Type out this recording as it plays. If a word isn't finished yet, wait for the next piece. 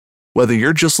Whether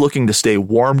you're just looking to stay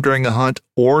warm during a hunt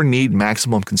or need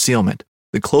maximum concealment,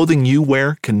 the clothing you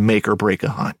wear can make or break a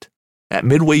hunt. At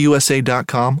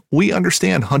MidwayUSA.com, we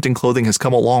understand hunting clothing has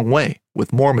come a long way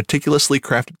with more meticulously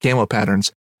crafted camo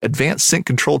patterns, advanced scent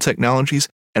control technologies,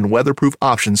 and weatherproof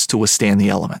options to withstand the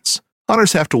elements.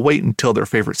 Hunters have to wait until their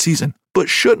favorite season, but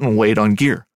shouldn't wait on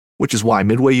gear, which is why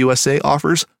Midway USA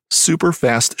offers super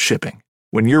fast shipping.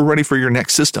 When you're ready for your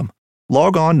next system,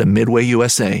 log on to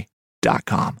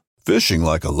MidwayUSA.com. Fishing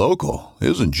like a local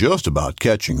isn't just about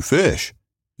catching fish.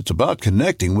 It's about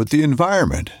connecting with the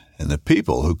environment and the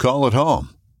people who call it home.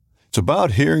 It's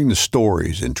about hearing the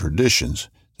stories and traditions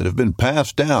that have been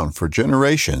passed down for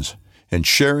generations and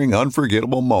sharing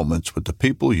unforgettable moments with the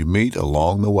people you meet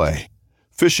along the way.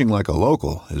 Fishing like a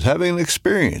local is having an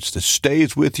experience that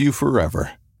stays with you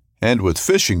forever. And with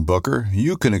Fishing Booker,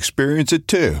 you can experience it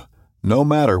too, no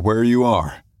matter where you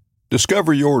are.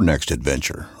 Discover your next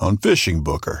adventure on Fishing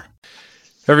Booker.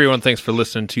 Everyone, thanks for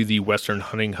listening to the Western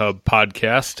Hunting Hub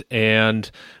podcast.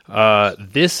 And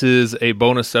this is a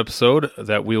bonus episode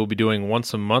that we will be doing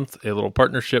once a month, a little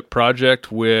partnership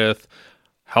project with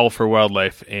Howl for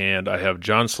Wildlife. And I have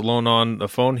John Stallone on the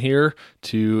phone here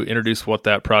to introduce what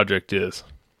that project is.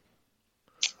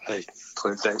 Hey,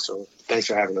 Clint, thanks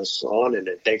for having us on, and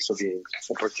thanks for being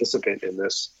a participant in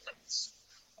this.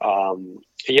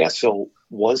 So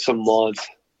once a month,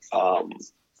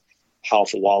 Howl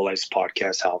for Wildlife's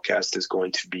podcast, Howlcast, is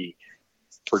going to be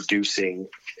producing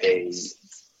a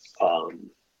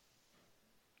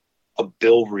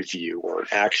bill review or an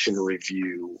action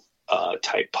review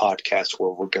type podcast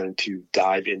where we're going to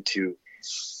dive into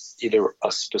either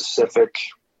a specific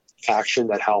action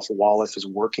that Howl for Wildlife is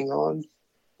working on,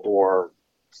 or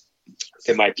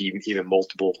it might be even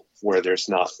multiple where there's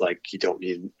not like you don't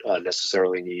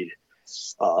necessarily need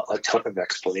a ton of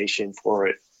explanation for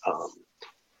it.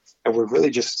 And we're really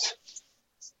just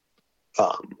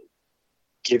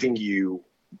giving you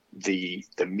the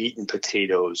meat and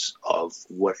potatoes of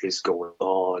what is going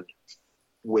on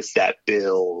with that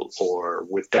bill or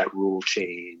with that rule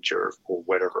change or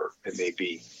whatever it may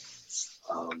be.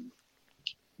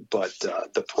 But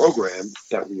the program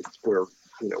that we're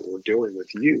doing with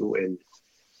you and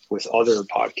with other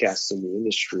podcasts in the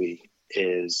industry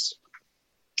is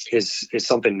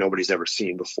something nobody's ever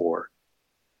seen before.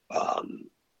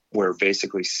 We're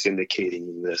basically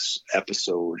syndicating this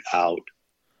episode out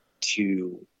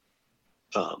to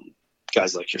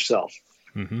guys like yourself.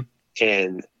 Mm-hmm.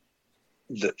 And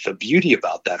the beauty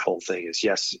about that whole thing is,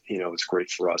 yes, it's great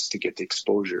for us to get the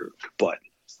exposure, but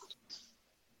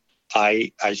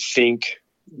I think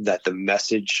that the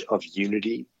message of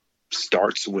unity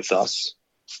starts with us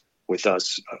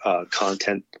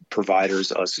content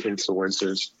providers, us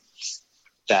influencers,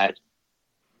 that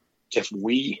if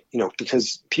we,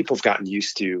 because people have gotten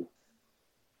used to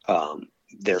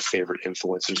their favorite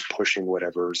influencers pushing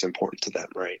whatever is important to them,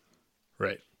 right?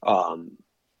 Right.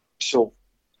 So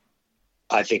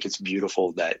I think it's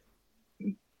beautiful that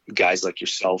guys like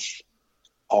yourself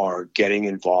are getting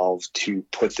involved to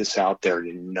put this out there,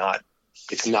 and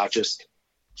it's not just,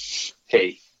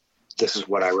 hey, this is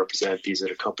what I represent. These are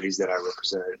the companies that I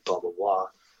represent, blah, blah, blah.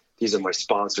 These are my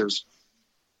sponsors.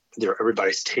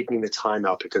 Everybody's taking the time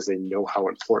out because they know how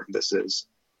important this is.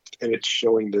 And it's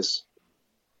showing this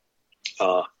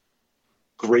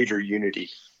greater unity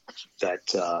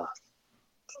that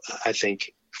I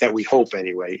think, that we hope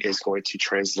anyway, is going to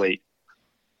translate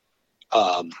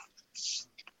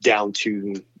down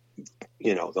to,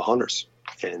 the hunters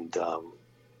and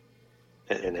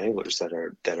anglers that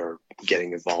are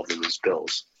getting involved in these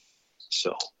bills.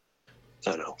 So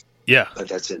I don't know. Yeah, but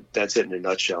that's it in a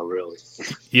nutshell, really.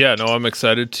 Yeah, no, I'm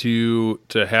excited to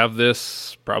have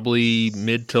this probably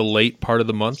mid to late part of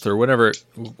the month or whenever.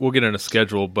 We'll get in a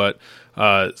schedule, but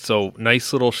so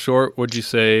nice little short. Would you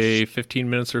say 15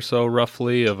 minutes or so,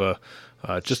 roughly, of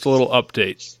just a little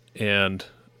update? And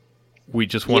we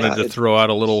just wanted to throw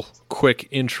out a little quick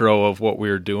intro of what we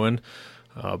were doing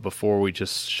before we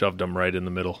just shoved them right in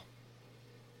the middle.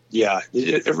 Yeah,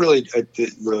 it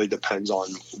really depends on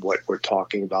what we're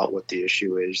talking about, what the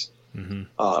issue is, mm-hmm.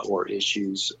 Or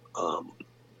issues.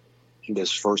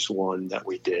 This first one that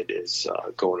we did is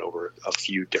going over a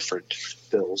few different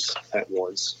bills at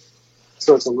once,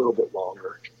 so it's a little bit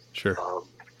longer. Sure.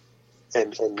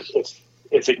 And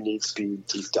if it needs to be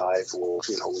deep dive, we'll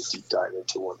deep dive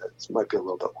into one that might be a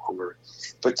little bit longer.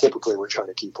 But typically, we're trying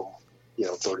to keep them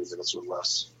 30 minutes or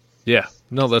less. Yeah,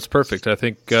 no, that's perfect. I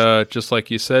think just like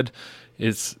you said,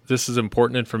 this is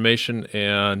important information,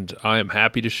 and I am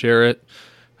happy to share it,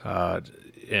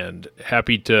 and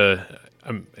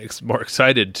I'm more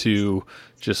excited to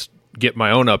just get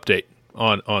my own update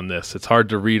on this. It's hard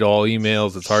to read all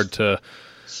emails. It's hard to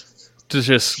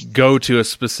just go to a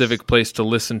specific place to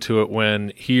listen to it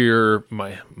when here,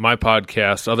 my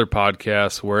podcast, other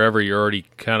podcasts, wherever you're already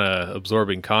kind of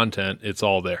absorbing content, it's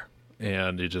all there.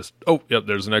 And you just,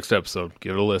 there's the next episode.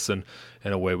 Give it a listen,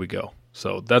 and away we go.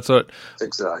 So that's what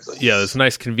exactly. Yeah, it's a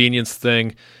nice convenience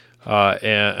thing,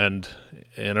 and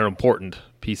an important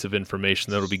piece of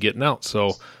information that'll be getting out.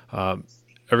 So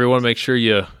everyone, make sure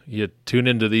you tune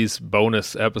into these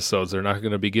bonus episodes. They're not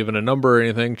going to be given a number or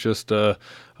anything. Just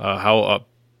how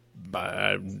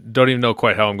I don't even know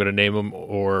quite how I'm going to name them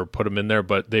or put them in there,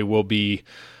 but they will be,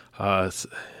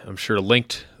 I'm sure,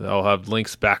 linked. I'll have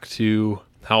links back to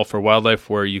Howl for Wildlife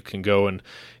where you can go and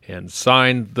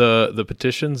sign the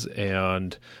petitions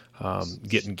and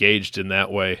get engaged in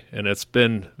that way. And it's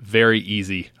been very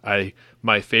easy.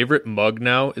 My favorite mug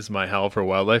now is my Howl for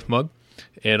Wildlife mug.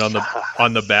 And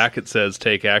on the back it says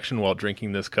 "Take action while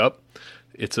drinking this cup."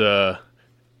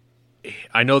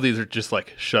 I know these are just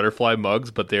like Shutterfly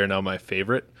mugs, but they are now my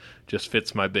favorite. Just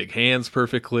fits my big hands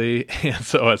perfectly, and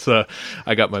so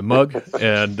I got my mug,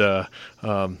 and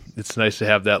it's nice to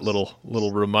have that little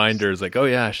reminder. It's like, oh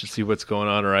yeah, I should see what's going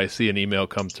on, or I see an email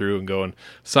come through and go and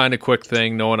sign a quick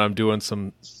thing, knowing I'm doing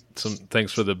some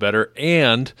things for the better.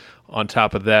 And on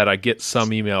top of that, I get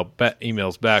some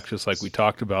emails back, just like we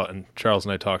talked about, and Charles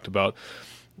and I talked about,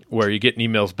 where you're getting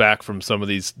emails back from some of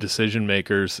these decision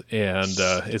makers, and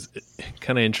it's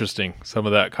kind of interesting, some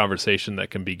of that conversation that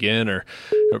can begin, or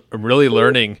really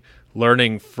learning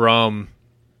from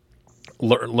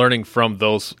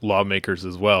those lawmakers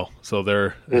as well. So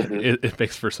it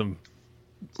makes for some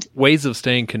ways of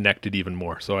staying connected even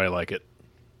more. So I like it.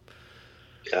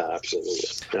 Yeah, absolutely.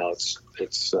 No,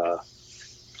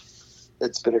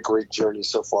 it's been a great journey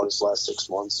so far this last 6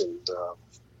 months, and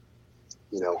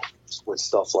with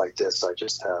stuff like this, I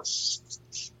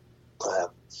have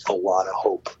a lot of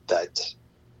hope that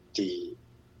the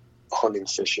hunting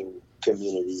fishing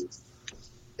community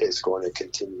is going to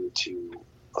continue to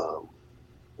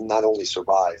not only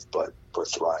survive but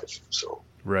thrive. So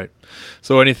right.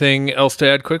 So anything else to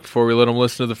add quick before we let them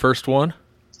listen to the first one?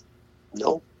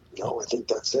 No, I think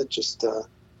that's it. Just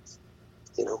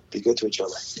be good to each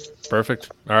other.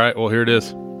 Perfect. All right. Well, here it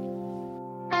is.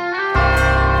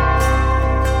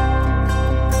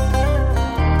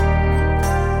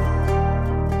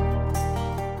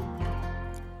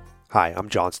 Hi, I'm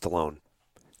John Stallone.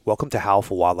 Welcome to Howl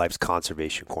for Wildlife's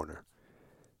Conservation Corner.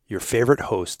 Your favorite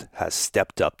host has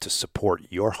stepped up to support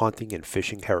your hunting and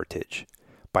fishing heritage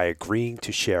by agreeing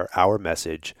to share our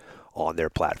message on their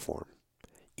platform.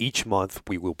 Each month,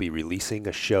 we will be releasing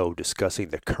a show discussing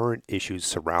the current issues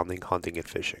surrounding hunting and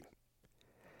fishing.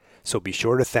 So be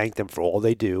sure to thank them for all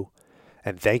they do,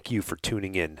 and thank you for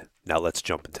tuning in. Now let's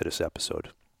jump into this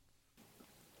episode.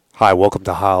 Hi, welcome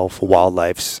to Howl for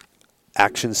Wildlife's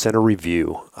Action Center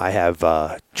Review. I have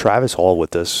Travis Hall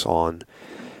with us on,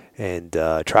 and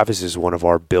Travis is one of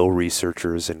our bill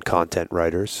researchers and content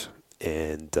writers,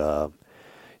 and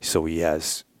so he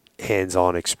has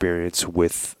hands-on experience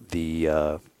with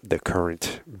the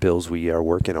current bills we are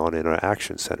working on in our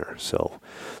Action Center. So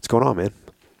what's going on, man?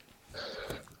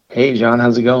 Hey, John,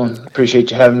 how's it going?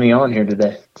 Appreciate you having me on here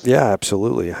today. Yeah,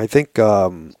 absolutely. I think,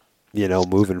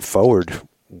 moving forward,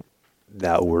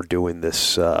 now we're doing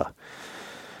this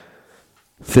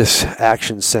this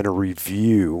Action Center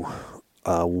review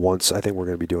once. I think we're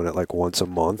going to be doing it like once a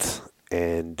month.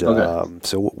 And okay.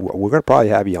 So we're going to probably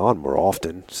have you on more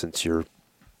often since you're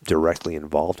directly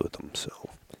involved with them. So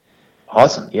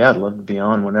awesome. Yeah, I'd love to be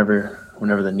on whenever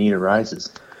the need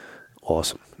arises.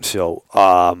 Awesome. So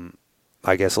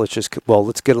I guess let's get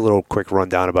a little quick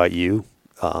rundown about you,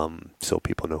 so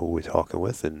people know who we're talking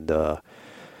with, and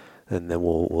then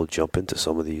we'll jump into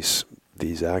some of these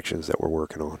actions that we're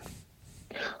working on.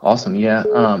 Awesome. Yeah.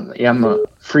 I'm a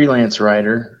freelance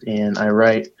writer, and I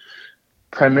write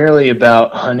primarily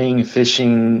about hunting,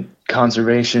 fishing,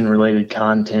 conservation related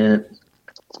content.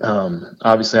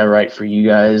 Obviously I write for you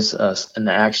guys in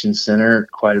the Action Center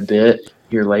quite a bit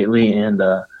here lately, and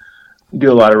do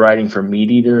a lot of writing for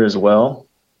Meat Eater as well,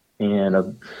 and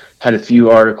I've had a few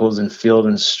articles in Field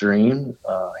and Stream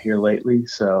here lately,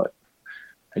 so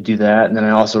I do that. And then I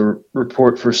also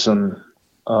report for some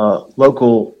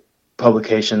local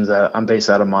publications. I'm based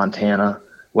out of Montana,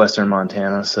 western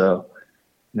Montana, so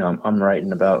I'm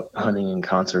writing about hunting and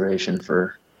conservation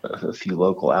for a few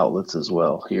local outlets as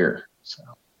well here. So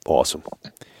awesome.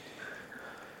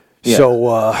 Yeah.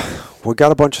 So we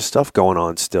got a bunch of stuff going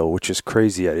on still, which is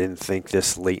crazy. I didn't think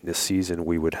this late in the season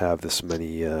we would have this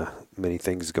many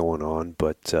things going on,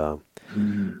 but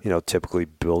typically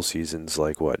bill season's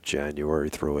like January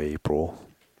through April.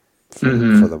 for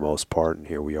the most part, and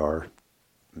here we are,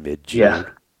 mid-June. Yeah.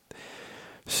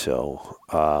 So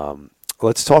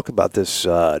let's talk about this.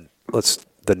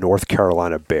 The North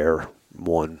Carolina bear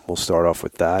one. We'll start off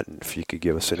with that, and if you could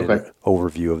give us an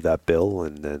overview of that bill,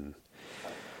 and then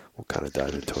we'll kind of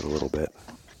dive into it a little bit.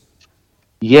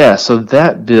 Yeah, so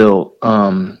that bill,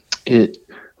 it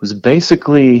was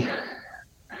basically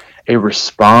a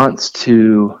response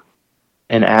to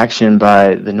an action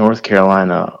by the North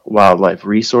Carolina Wildlife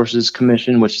Resources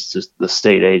Commission, which is just the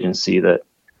state agency that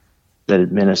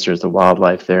administers the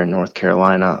wildlife there in North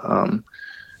Carolina.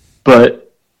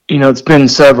 But it's been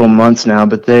several months now,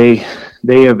 but they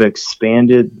have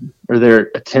expanded, or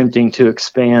they're attempting to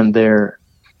expand their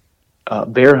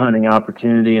bear hunting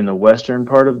opportunity in the western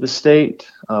part of the state.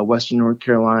 Western North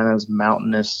Carolina's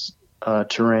mountainous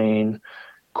terrain,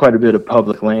 quite a bit of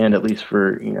public land, at least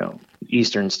for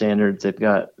Eastern standards. They've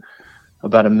got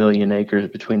about 1 million acres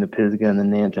between the Pisgah and the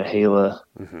Nantahala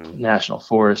National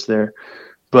Forest there.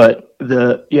 But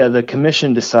the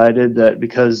commission decided that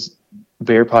because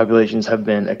bear populations have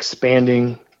been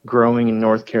expanding, growing in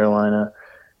North Carolina,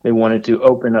 they wanted to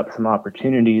open up some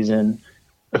opportunities in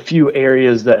a few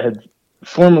areas that had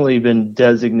formerly been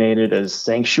designated as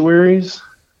sanctuaries.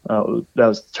 That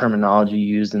was the terminology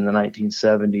used in the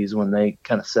 1970s when they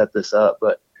kind of set this up.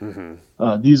 But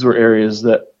these were areas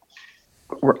that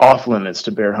were off limits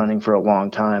to bear hunting for a long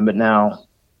time. But now,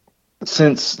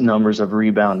 since numbers have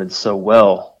rebounded so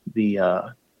well,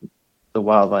 the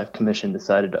Wildlife Commission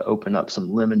decided to open up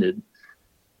some limited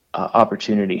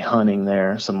opportunity hunting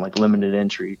there, some like limited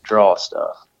entry draw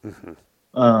stuff.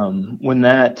 When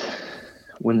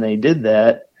they did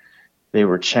that, they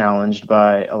were challenged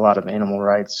by a lot of animal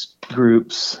rights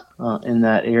groups in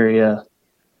that area.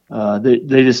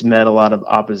 They just met a lot of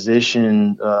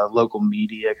opposition. Local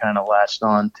media kind of latched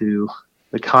on to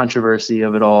the controversy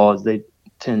of it all, as they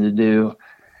tend to do,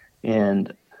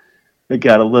 and it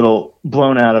got a little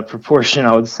blown out of proportion,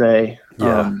 I would say.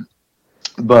 Yeah.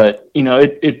 But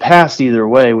it passed either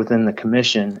way within the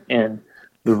commission, and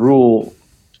the rule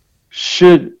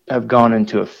should have gone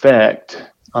into effect.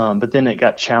 But then it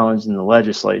got challenged in the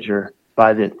legislature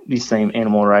by these same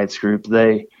animal rights group.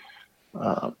 They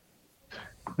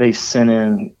sent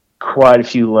in quite a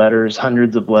few letters,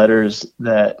 hundreds of letters,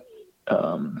 that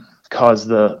caused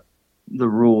the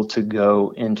rule to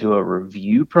go into a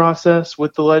review process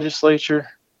with the legislature.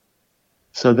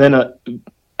 So then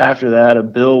after that, a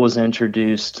bill was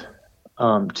introduced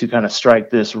to kind of strike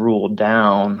this rule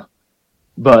down,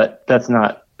 but that's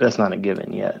not a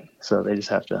given yet. So they just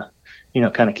have to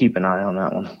kind of keep an eye on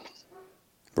that one.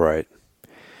 Right.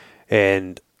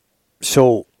 And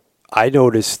so I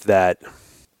noticed that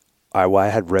I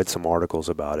had read some articles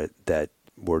about it that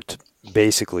were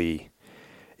basically,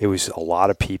 it was a lot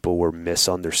of people were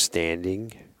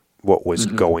misunderstanding what was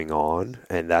going on,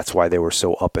 and that's why they were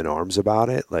so up in arms about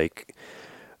it. Like,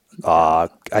 I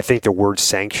think the word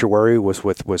sanctuary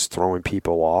was throwing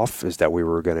people off, is that we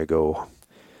were going to go,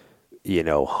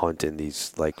 hunt in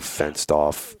these like fenced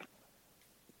off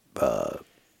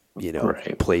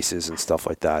places and stuff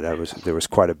like that. There was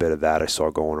quite a bit of that I saw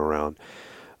going around.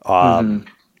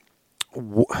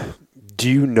 Do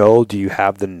you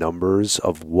have the numbers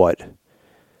of what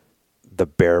the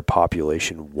bear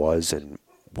population was and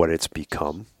what it's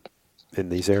become in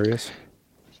these areas?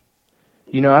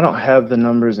 I don't have the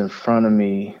numbers in front of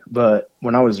me, but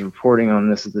when I was reporting on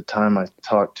this at the time, I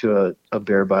talked to a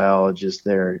bear biologist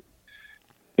there,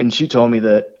 and she told me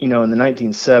that, in the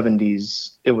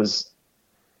 1970s,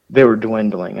 they were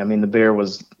dwindling. I mean,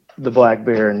 the black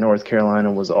bear in North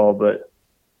Carolina was all but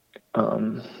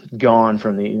gone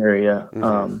from the area.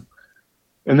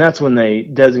 And that's when they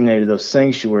designated those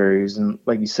sanctuaries. And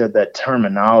like you said, that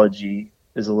terminology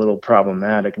is a little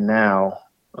problematic now,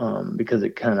 because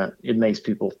it makes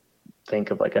people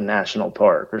think of like a national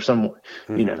park or somewhere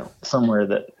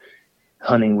that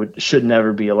hunting should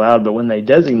never be allowed. But when they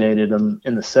designated them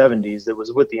in the 70s, it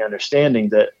was with the understanding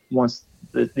that once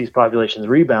these populations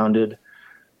rebounded,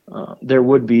 there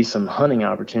would be some hunting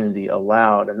opportunity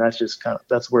allowed. And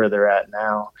that's where they're at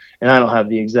now. And I don't have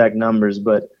the exact numbers,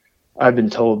 but I've been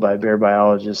told by bear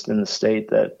biologists in the state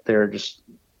that they're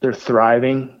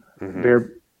thriving.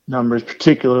 Bear numbers,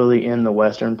 particularly in the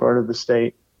western part of the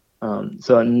state.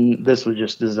 This was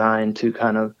just designed to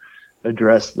kind of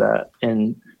address that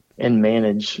and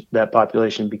manage that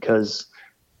population, because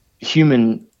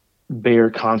human bear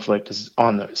conflict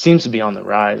seems to be on the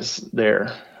rise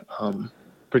there,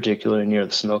 particularly near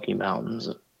the Smoky Mountains.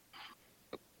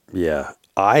 Yeah,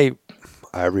 I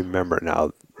remember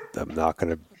now.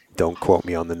 Don't quote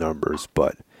me on the numbers,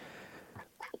 but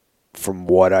from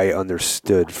what I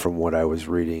understood from what I was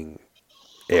reading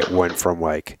it went from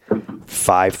like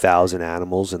 5,000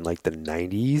 animals in like the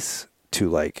 90s to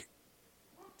like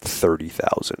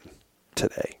 30,000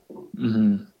 today.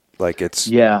 Mm-hmm. Like it's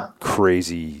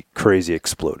crazy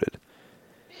exploded.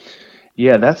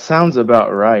 Yeah, that sounds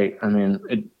about right. I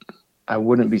mean, I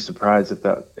wouldn't be surprised if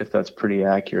that's pretty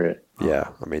accurate. Yeah,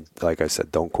 I mean, like I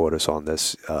said, don't quote us on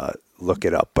this. Look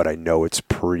it up, but I know it's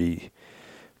pretty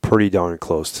darn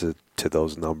close to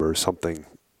those numbers. Something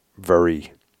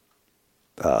very,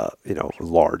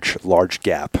 large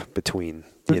gap between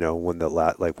when the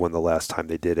last time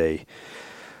they did a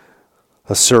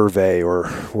survey or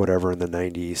whatever in the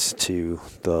 90s to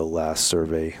the last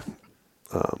survey.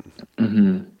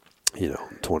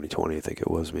 2020, I think it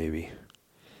was maybe.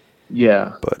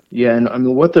 Yeah, but and I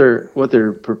mean what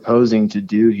they're proposing to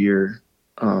do here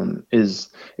is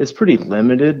it's pretty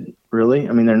limited, really.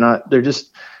 I mean they're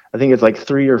just, I think it's like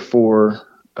 3 or 4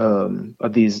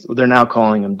 of these. They're now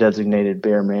calling them designated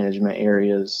bear management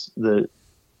areas. The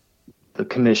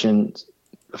commission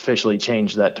officially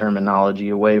changed that terminology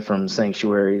away from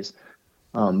sanctuaries,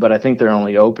 but I think they're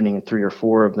only opening 3 or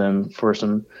 4 of them for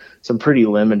some pretty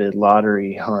limited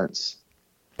lottery hunts.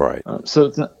 Right. So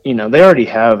it's not, they already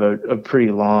have a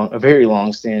very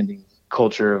long-standing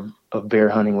culture of bear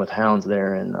hunting with hounds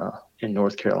there in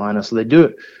North Carolina. So they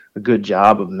do a good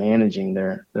job of managing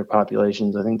their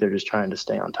populations. I think they're just trying to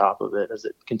stay on top of it as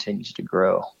it continues to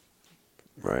grow.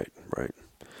 Right.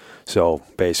 So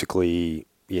basically,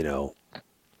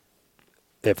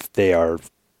 if they are,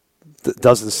 it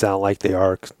doesn't sound like they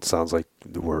are. It sounds like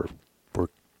we're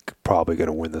probably going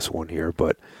to win this one here,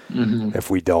 but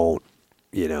if we don't,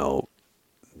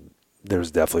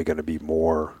 there's definitely going to be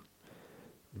more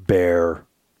bear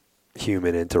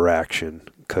human interaction,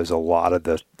 because a lot of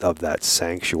that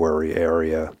sanctuary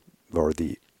area or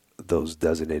those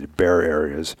designated bear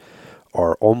areas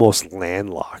are almost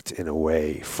landlocked in a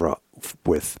way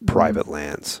with private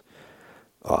lands.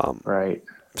 Right.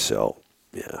 So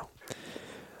yeah.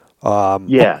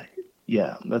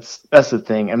 That's the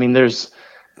thing. I mean,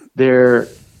 there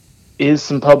is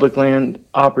some public land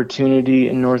opportunity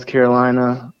in North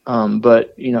Carolina,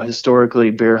 but historically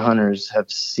bear hunters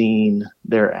have seen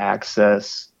their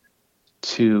access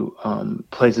to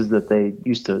places that they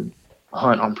used to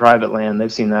hunt on private land.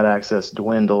 They've seen that access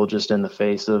dwindle just in the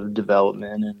face of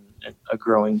development and a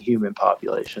growing human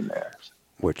population there.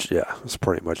 Which is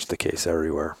pretty much the case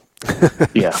everywhere.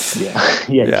 You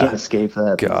can't escape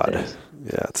that. God,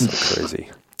 it's so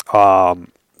crazy.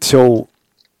 So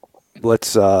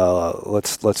let's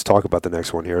talk about the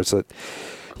next one here. It's that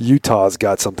Utah's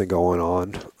got something going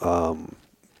on.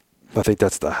 I think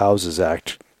that's the Houses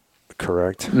Act,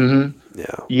 correct? Mm-hmm.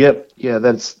 Yeah. Yep. Yeah,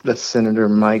 that's Senator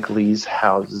Mike Lee's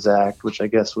Houses Act, which I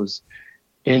guess was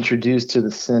introduced to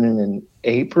the Senate in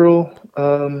April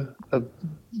of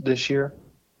this year.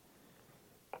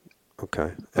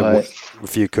 Okay. And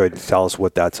if you could tell us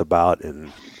what that's about.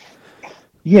 And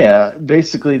yeah,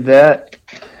 basically that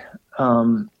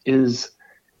is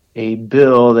a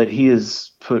bill that he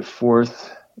has put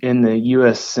forth in the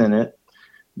U.S. Senate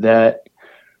that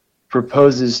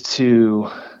proposes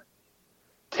to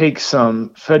take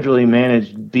some federally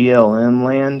managed BLM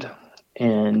land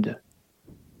and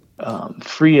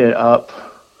free it up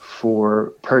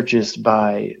for purchase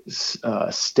by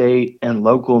state and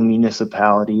local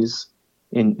municipalities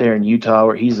in Utah,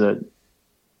 where he's a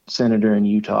senator in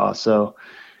Utah. So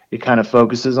it kind of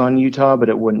focuses on Utah, but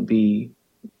it wouldn't be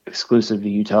exclusive to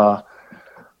Utah.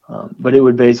 But it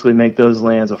would basically make those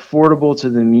lands affordable to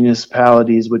the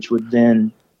municipalities, which would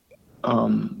then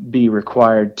be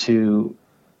required to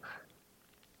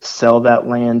sell that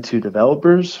land to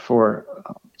developers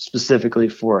specifically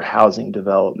for housing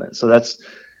development. So that's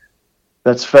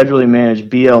federally managed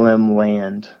BLM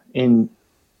land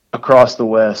across the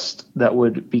West that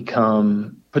would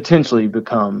potentially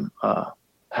become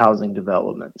housing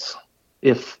developments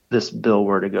if this bill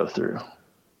were to go through.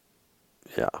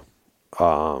 Yeah.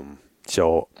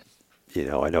 So,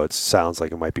 I know it sounds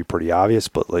like it might be pretty obvious,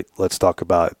 but let's talk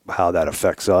about how that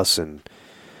affects us and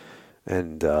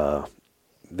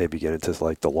maybe get into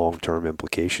the long-term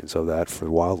implications of that for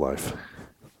wildlife.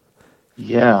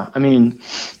 Yeah. I mean,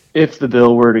 if the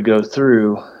bill were to go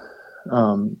through,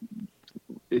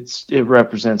 it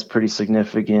represents pretty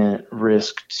significant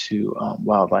risk to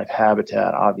wildlife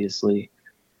habitat, obviously,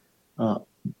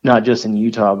 not just in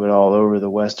Utah, but all over the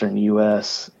western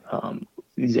U.S.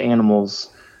 These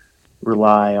animals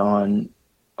rely on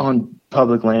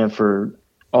public land for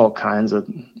all kinds of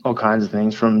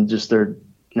things, from just their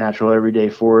natural everyday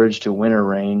forage to winter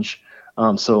range.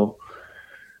 So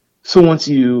once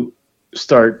you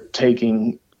start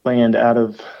taking land out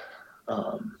of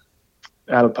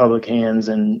out of public hands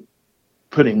and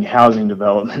putting housing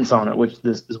developments on it, which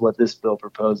this is what this bill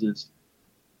proposes,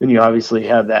 then you obviously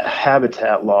have that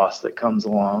habitat loss that comes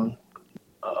along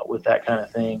with that kind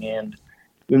of thing. And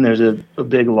then there's a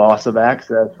big loss of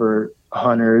access for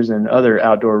hunters and other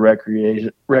outdoor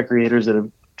recreators that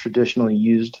have traditionally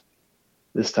used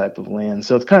this type of land.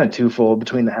 So it's kind of twofold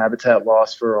between the habitat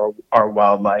loss for our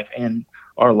wildlife and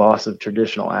our loss of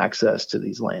traditional access to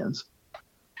these lands.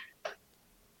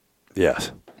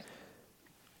 Yes.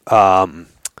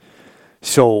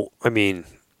 So, I mean,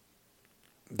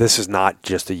 this is not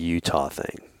just a Utah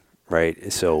thing,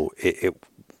 right? So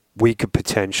we could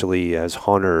potentially, as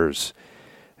hunters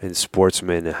and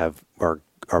sportsmen, are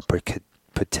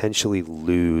potentially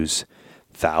lose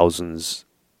thousands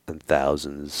and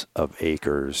thousands of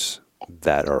acres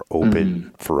that are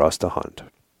open for us to hunt.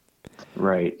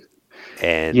 Right.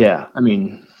 And yeah, I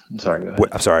mean, sorry, go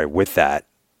ahead. With that,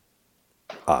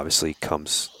 obviously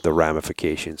comes the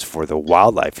ramifications for the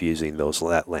wildlife using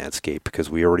that landscape, because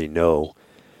we already know,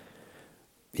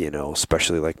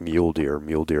 especially like mule deer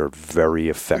are very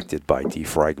affected by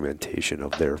defragmentation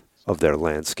of their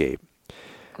landscape.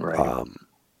 Right.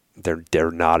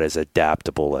 They're not as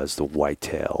adaptable as the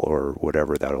whitetail or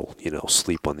whatever that'll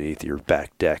sleep underneath your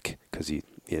back deck because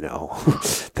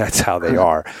that's how they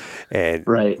are. And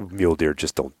right. Mule deer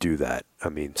just don't do that. I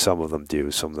mean, some of them do.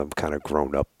 Some of them kind of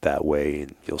grown up that way,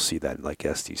 and you'll see that in like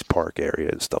Estes Park area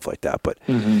and stuff like that. But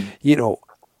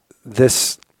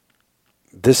this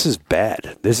is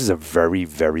bad. This is a very,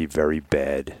 very, very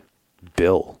bad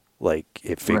bill. Like,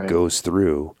 if it goes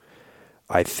through,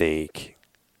 I think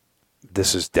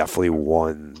this is definitely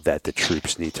one that the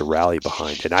troops need to rally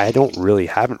behind. And I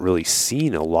haven't really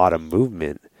seen a lot of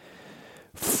movement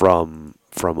from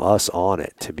us on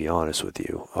it, to be honest with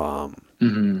you.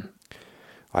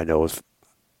 I know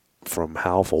from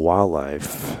Howl for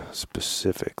Wildlife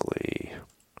specifically.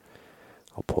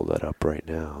 I'll pull that up right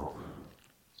now.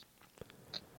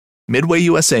 Midway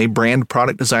USA brand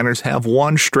product designers have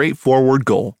one straightforward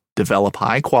goal: develop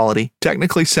high-quality,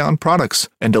 technically sound products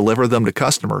and deliver them to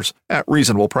customers at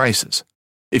reasonable prices.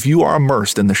 If you are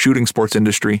immersed in the shooting sports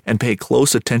industry and pay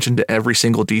close attention to every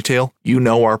single detail, you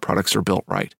know our products are built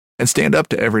right and stand up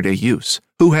to everyday use.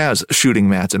 Who has shooting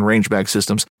mats and range bag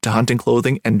systems to hunting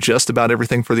clothing and just about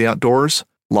everything for the outdoors?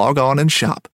 Log on and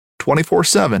shop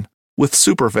 24/7 with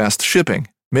super fast shipping.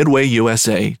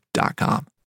 MidwayUSA.com.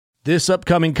 This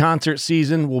upcoming concert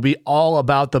season will be all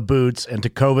about the boots, and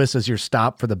Tecovas is your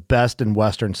stop for the best in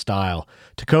Western style.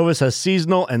 Tecovas has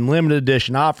seasonal and limited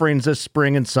edition offerings this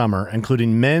spring and summer,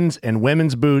 including men's and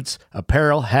women's boots,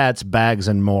 apparel, hats, bags,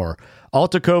 and more. All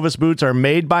Tecovas boots are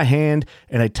made by hand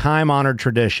in a time-honored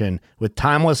tradition with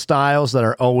timeless styles that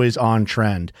are always on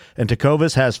trend. And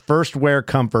Tecovas has first wear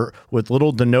comfort with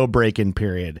little to no break-in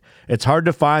period. It's hard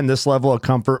to find this level of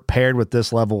comfort paired with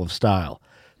this level of style.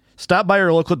 Stop by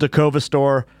your local Tecovas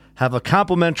store, have a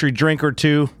complimentary drink or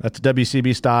two, that's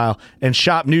WCB style, and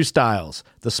shop new styles.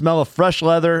 The smell of fresh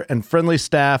leather and friendly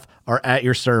staff are at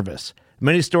your service.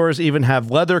 Many stores even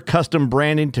have leather custom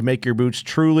branding to make your boots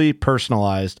truly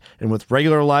personalized. And with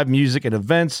regular live music and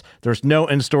events, there's no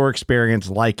in-store experience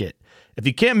like it. If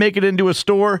you can't make it into a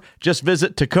store, just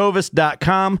visit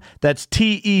tecovas.com. That's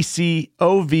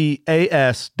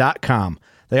TECOVAS.com.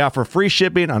 They offer free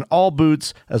shipping on all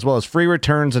boots, as well as free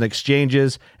returns and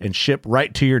exchanges, and ship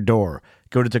right to your door.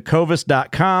 Go to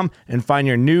tecovas.com and find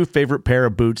your new favorite pair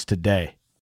of boots today.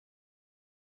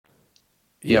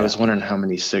 Yeah, I was wondering how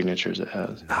many signatures it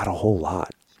has. Not a whole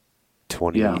lot.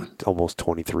 Almost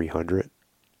 2,300,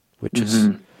 which is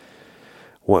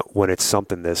when it's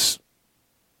something this,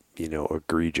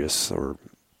 egregious or,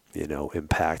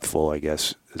 impactful, I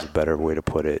guess is a better way to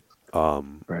put it.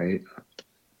 Right.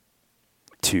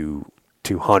 To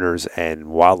hunters and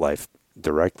wildlife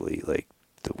directly, I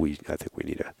think we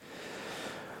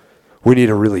need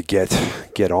to really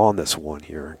get on this one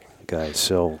here, guys.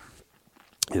 So,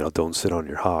 don't sit on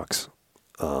your hawks.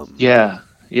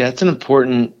 It's an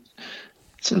important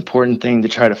thing to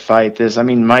try to fight this. I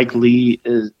mean, Mike Lee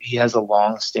he has a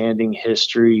long-standing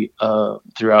history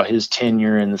throughout his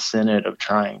tenure in the Senate of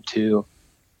trying to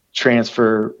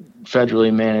transfer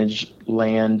federally managed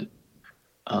land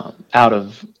out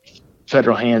of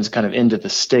federal hands kind of into the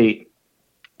state,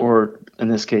 or in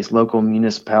this case, local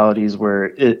municipalities, where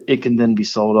it can then be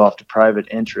sold off to private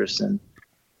interests. And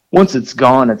once it's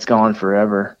gone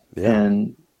forever. Yeah.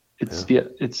 And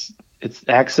it's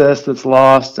access that's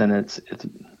lost, and it's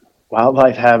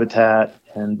wildlife habitat,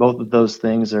 and both of those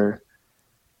things are,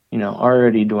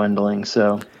 already dwindling.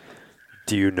 So,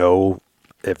 do you know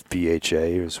if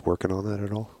BHA is working on that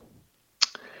at all?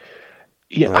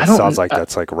 Yeah, It sounds like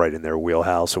that's like right in their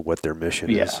wheelhouse of what their mission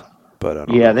is. But I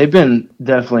don't know. they've been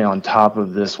definitely on top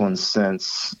of this one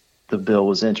since the bill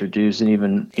was introduced, and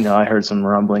even I heard some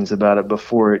rumblings about it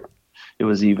before it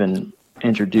was even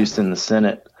introduced in the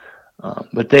Senate.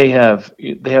 But they have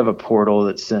a portal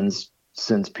that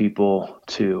sends people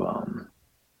to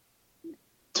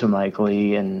Mike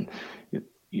Lee, and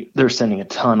they're sending a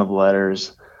ton of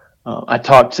letters. I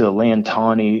talked to Lan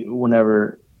Tawney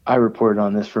whenever I reported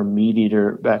on this for Meat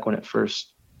Eater back when it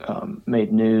first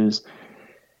made news,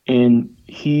 and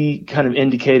he kind of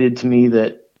indicated to me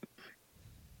that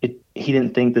he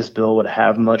didn't think this bill would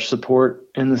have much support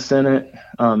in the Senate,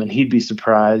 and he'd be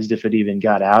surprised if it even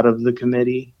got out of the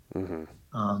committee. Mm-hmm.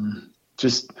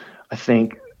 I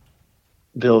think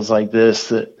bills like this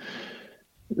that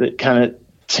kind of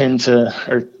tend to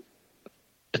or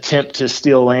attempt to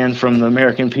steal land from the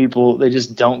American people, they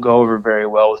just don't go over very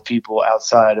well with people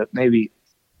outside of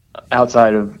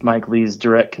Mike Lee's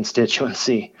direct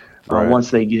constituency. Right. Once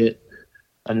they get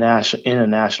in a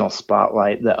national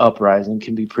spotlight, the uprising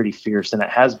can be pretty fierce, and it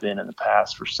has been in the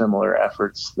past for similar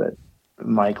efforts that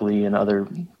Mike Lee and other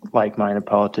like-minded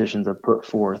politicians have put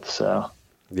forth. So,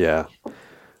 yeah,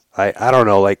 I don't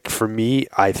know. Like for me,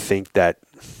 I think that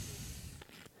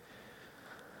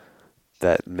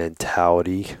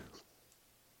mentality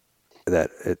that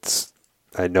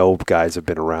I know guys have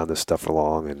been around this stuff for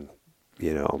long and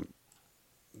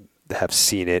have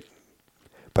seen it.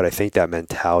 But I think that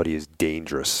mentality is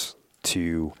dangerous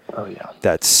to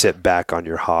that sit back on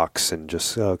your hocks and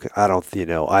just, I don't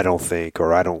think,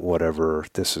 or I don't whatever.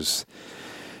 This is,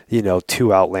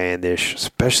 too outlandish,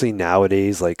 especially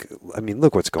nowadays. Like, I mean,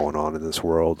 look what's going on in this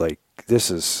world. Like,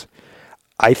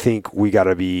 I think we got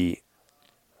to be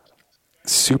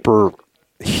super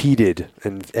heated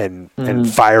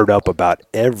and fired up about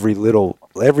every little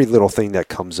thing that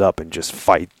comes up and just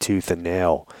fight tooth and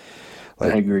nail.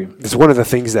 Like, I agree. It's one of the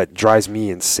things that drives me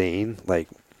insane, like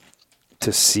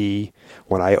to see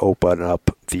when I open up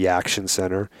the Action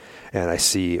Center and I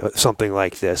see something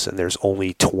like this and there's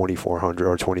only 2,400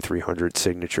 or 2,300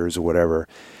 signatures or whatever.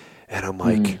 And I'm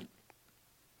like,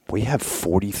 we have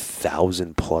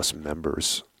 40,000 plus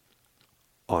members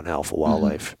on Alpha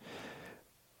Wildlife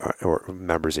or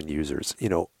members and users.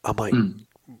 I'm like,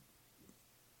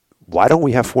 why don't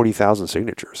we have 40,000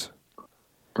 signatures?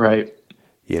 Right.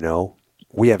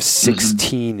 We have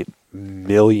 16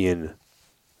 million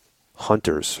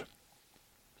hunters.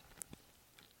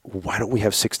 Why don't we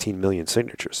have 16 million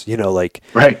signatures?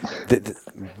 Right.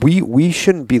 We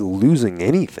shouldn't be losing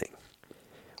anything.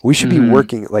 We should be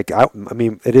working. Like, I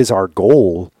mean, it is our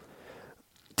goal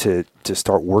to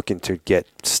start working to get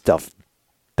stuff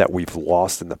that we've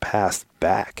lost in the past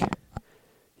back.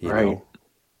 You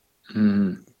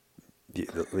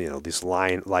know? This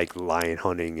lion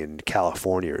hunting in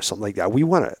California or something like that. We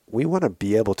want to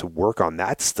be able to work on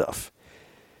that stuff.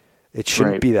 It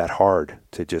shouldn't be that hard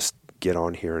to just get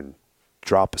on here and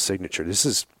drop a signature. This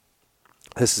is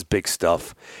big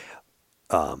stuff.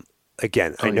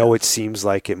 Again, I know it seems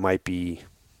like it might be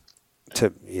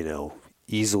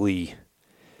easily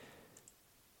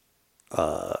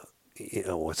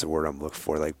what's the word I'm looking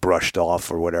for? Like brushed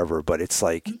off or whatever, but it's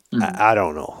like I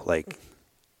don't know, like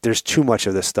there's too much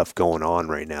of this stuff going on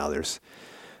right now. There's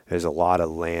a lot of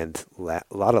land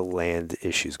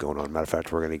issues going on. Matter of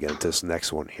fact, we're going to get into this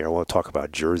next one here. I want to talk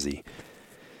about Jersey.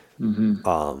 What's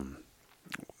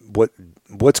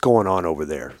going on over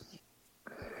there?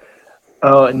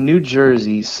 In New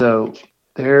Jersey, so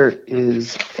there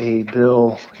is a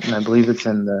bill, and I believe it's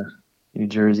in the New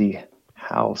Jersey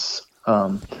House,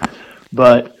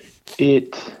 but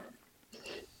it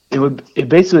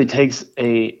basically takes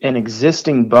an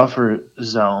existing buffer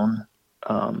zone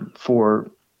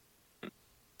for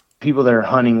people that are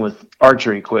hunting with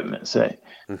archery equipment, say.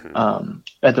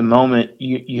 At the moment,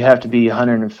 you have to be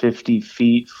 150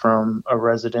 feet from a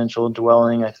residential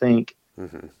dwelling, I think.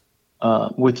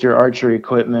 With your archery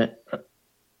equipment,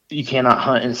 you cannot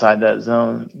hunt inside that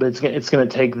zone. But it's going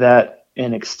to take that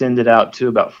and extend it out to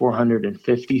about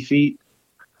 450 feet.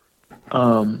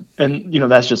 And,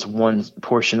 that's just one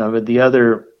portion of it. The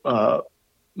other,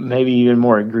 maybe even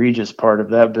more egregious part of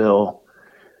that bill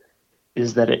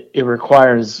is that it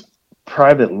requires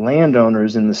private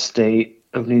landowners in the state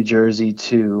of New Jersey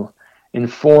to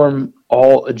inform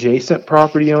all adjacent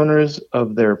property owners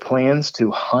of their plans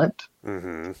to hunt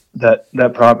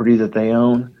that property that they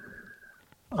own.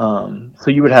 So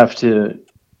you would have to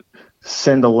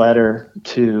send a letter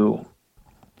to,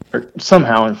 or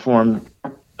somehow inform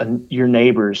your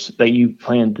neighbors that you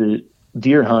plan to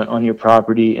deer hunt on your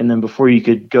property, and then before you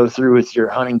could go through with your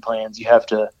hunting plans, you have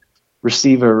to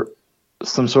receive a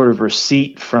some sort of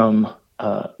receipt from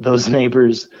those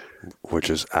neighbors. Which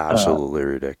is absolutely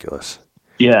ridiculous.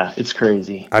 Yeah, it's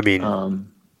crazy. I mean,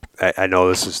 I know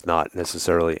this is not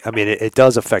necessarily, I mean, it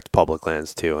does affect public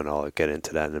lands too, and I'll get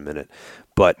into that in a minute.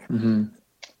 But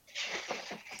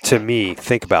to me,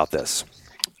 think about this.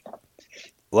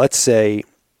 Let's say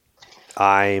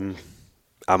I'm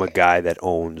a guy that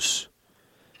owns,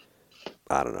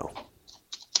 I don't know,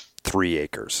 3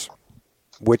 acres,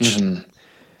 which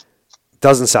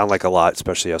doesn't sound like a lot,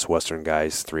 especially us Western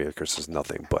guys. 3 acres is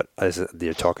nothing, but as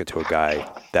you're talking to a guy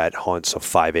that hunts a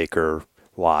 5-acre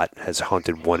lot, has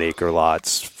hunted 1-acre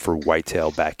lots for whitetail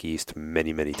back east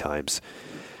many, many times.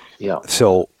 Yeah.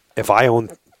 So if I own,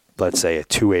 let's say, a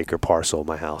 2-acre parcel,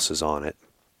 my house is on it,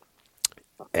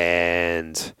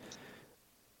 and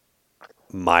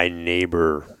my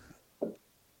neighbor,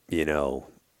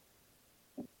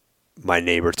 my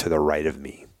neighbor to the right of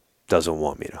me doesn't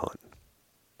want me to hunt,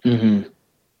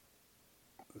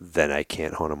 then I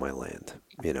can't hunt on my land,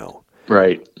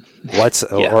 Right.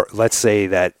 Or let's say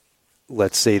that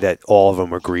all of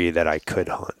them agree that I could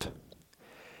hunt,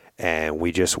 and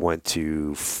we just went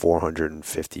to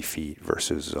 450 feet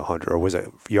versus 100, or was it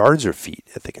yards or feet?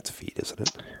 I think it's feet, isn't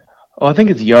it? Oh, I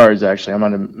think it's yards, actually. I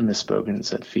might have misspoken and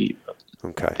said feet.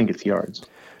 Okay. I think it's yards.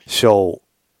 So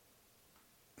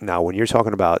now when you're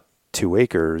talking about 2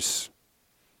 acres,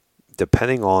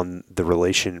 depending on the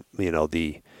relation,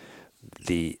 the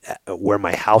where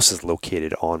my house is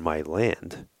located on my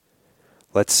land,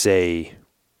 let's say,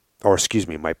 or excuse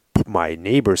me, my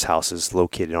neighbor's house is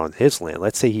located on his land.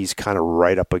 Let's say he's kind of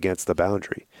right up against the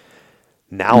boundary.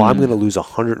 Now I'm going to lose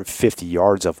 150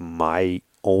 yards of my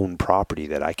own property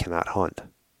that I cannot hunt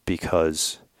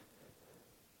because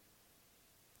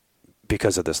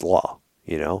of this law,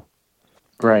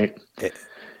 Right.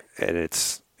 And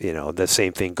it's, the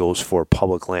same thing goes for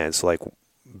public lands. Like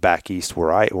back east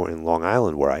or in Long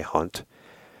Island where I hunt,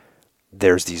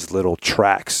 there's these little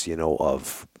tracts,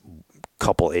 of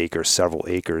couple acres, several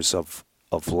acres of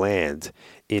land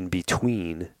in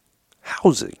between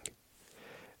housing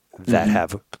that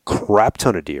have a crap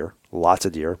ton of deer, lots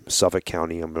of deer. Suffolk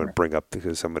County, I'm going to bring up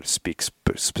because I'm going to speak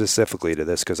specifically to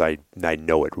this because I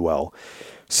know it well.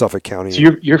 Suffolk County.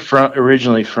 So you're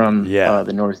originally from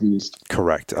the Northeast.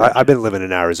 Correct. I've been living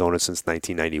in Arizona since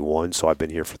 1991, so I've been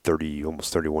here for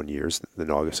almost 31 years.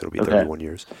 In August it'll be 31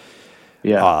 years.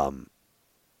 Yeah.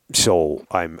 So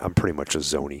I'm pretty much a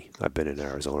zonie. I've been in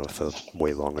Arizona for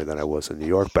way longer than I was in New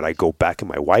York, but I go back, and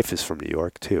my wife is from New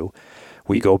York too.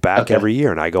 We go back every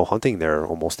year, and I go hunting there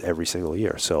almost every single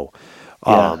year. So,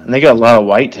 and they got a lot of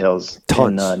whitetails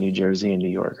tons. in New Jersey and New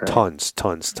York, right?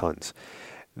 Tons.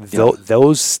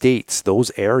 Those states, those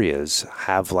areas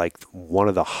have like one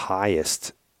of the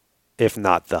highest, if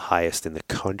not the highest in the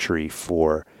country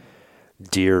for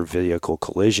deer vehicle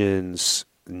collisions,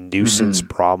 nuisance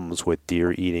problems with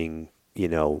deer eating,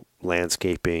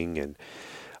 landscaping, and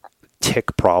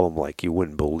tick problem like you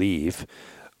wouldn't believe.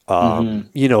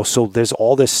 So there's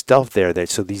all this stuff there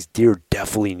so these deer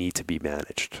definitely need to be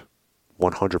managed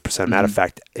 100%. Matter of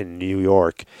fact, in New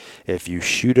York, if you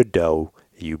shoot a doe,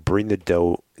 you bring the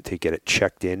doe to get it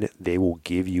checked in, they will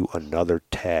give you another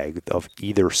tag of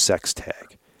either sex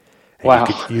tag. And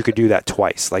wow. You could do that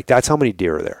twice. Like, that's how many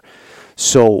deer are there.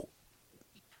 So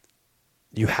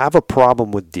you have a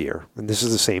problem with deer, and this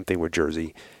is the same thing with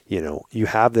Jersey. You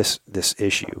have this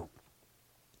issue,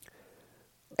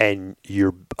 and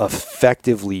you're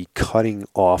effectively cutting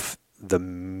off the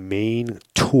main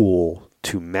tool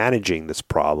to managing this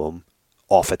problem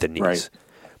off at the knees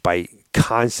by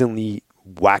constantly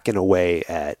whacking away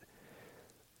at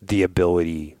the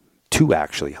ability to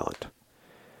actually hunt.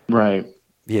 Right.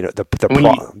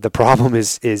 The problem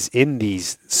is in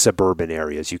these suburban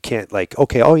areas. You can't I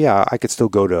could still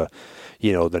go to,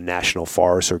 the national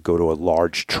forest or go to a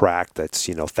large tract that's,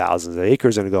 thousands of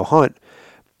acres and go hunt,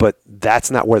 but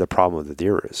that's not where the problem with the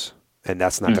deer is. And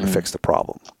that's not going to fix the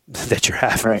problem that you're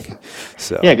having. Right.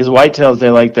 So yeah, because whitetails,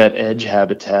 they like that edge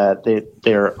habitat.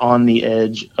 They're on the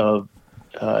edge of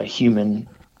human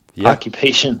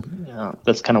occupation.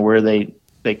 That's kind of where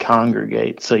they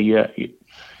congregate. So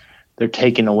they're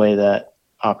taking away that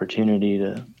opportunity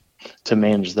to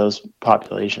manage those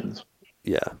populations.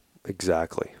 Yeah,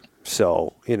 exactly.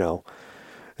 So, and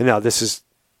now this is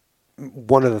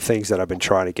one of the things that I've been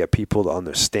trying to get people to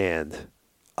understand.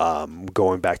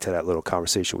 Going back to that little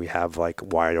conversation we have, like,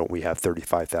 why don't we have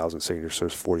 35,000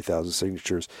 signatures, 40,000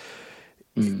 signatures,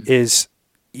 is,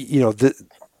 you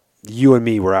and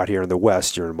me, we're out here in the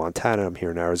West, you're in Montana, I'm here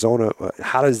in Arizona.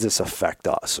 How does this affect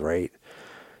us, right?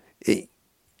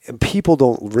 People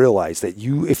don't realize that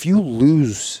if you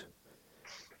lose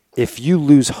if you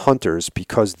lose hunters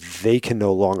because they can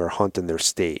no longer hunt in their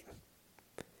state,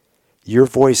 your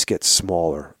voice gets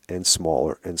smaller and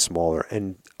smaller and smaller,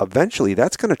 and eventually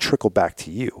that's going to trickle back to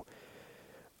you.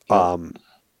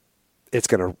 It's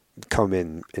going to come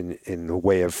in the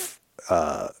way of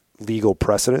legal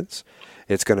precedents.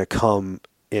 It's going to come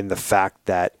in the fact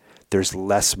that there's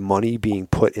less money being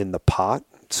put in the pot,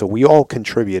 so we all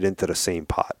contribute into the same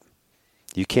pot.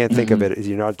 You can't think of it as,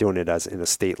 you're not doing it as in a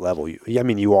state level.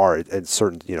 You are at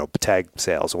certain, tag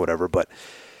sales or whatever, but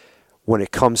when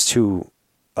it comes to,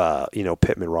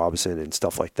 Pittman Robinson and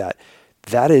stuff like that,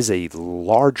 that is a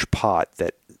large pot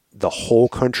that the whole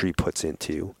country puts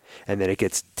into, and then it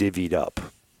gets divvied up.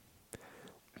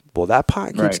 Well, that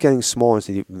pot keeps getting smaller.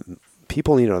 So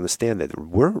people need to understand that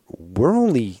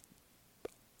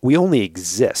we only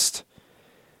exist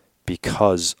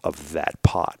because of that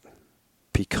pot.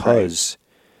 Because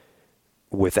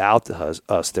without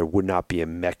us, there would not be a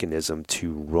mechanism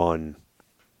to run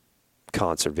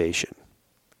conservation.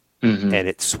 And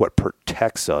it's what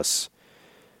protects us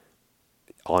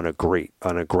on a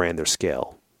grander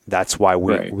scale. That's why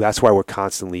we're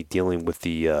constantly dealing with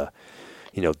the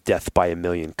death by a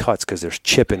million cuts, because they're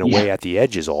chipping away at the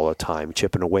edges all the time,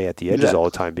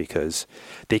 because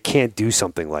they can't do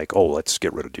something like, oh, let's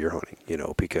get rid of deer hunting,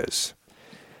 because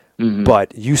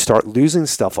but you start losing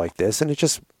stuff like this, and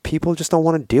people just don't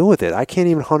want to deal with it. I can't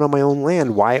even hunt on my own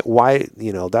land. Why,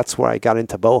 that's what I got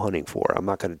into bow hunting for. I'm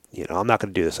not going to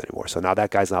do this anymore. So now that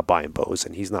guy's not buying bows,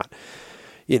 and he's not,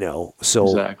 so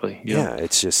exactly. Yeah,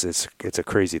 it's a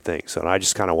crazy thing. So I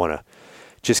just kind of want to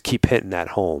just keep hitting that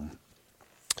home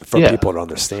for people to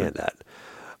understand that.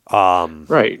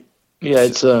 Right. Yeah.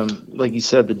 It's, like you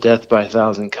said, the death by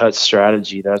 1,000 cuts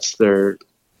strategy. That's their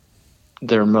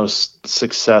most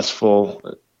successful.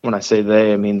 When I say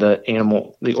they, I mean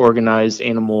the organized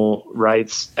animal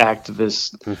rights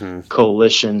activist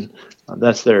coalition.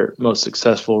 That's their most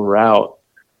successful route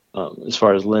as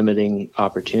far as limiting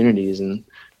opportunities. And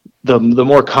the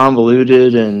more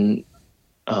convoluted and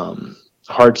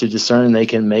hard to discern they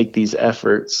can make these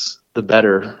efforts, the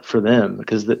better for them,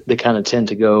 because they kind of tend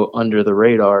to go under the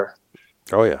radar.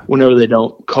 Oh yeah. Whenever they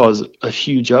don't cause a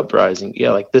huge uprising.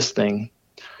 Yeah, like this thing.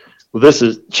 Well, this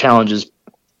challenges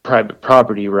private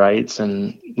property rights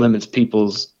and limits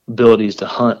people's abilities to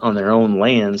hunt on their own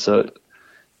land. So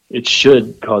it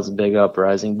should cause a big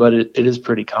uprising, but it is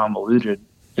pretty convoluted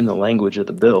in the language of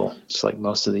the bill, just like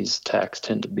most of these attacks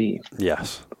tend to be.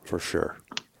 Yes, for sure.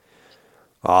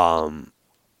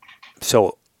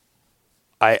 So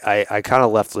I kind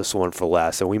of left this one for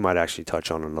last, and we might actually touch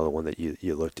on another one that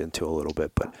you looked into a little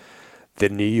bit, but the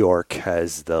New York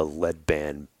has the lead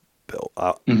ban bill.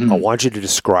 I want you to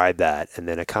describe that, and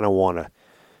then I kind of want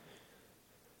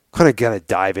to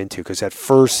dive into, because at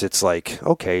first it's like,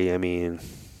 okay, I mean,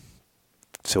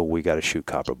 so we got to shoot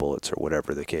copper bullets or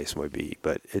whatever the case might be,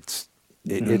 but it's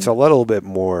a little bit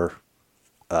more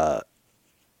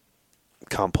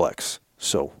complex.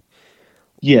 So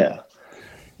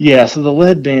so the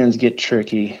lead bans get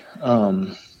tricky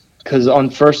because on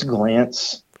first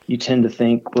glance you tend to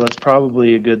think, well, it's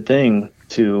probably a good thing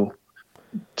to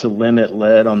limit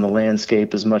lead on the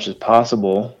landscape as much as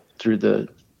possible through the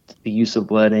use of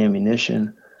lead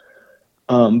ammunition.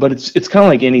 But it's kind of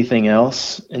like anything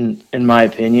else, in my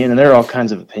opinion, and there are all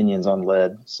kinds of opinions on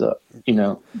lead. So,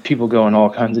 people go in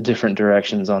all kinds of different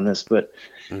directions on this, but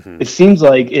it seems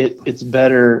like it's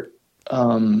better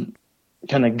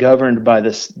kind of governed by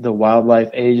the wildlife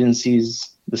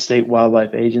agencies, the state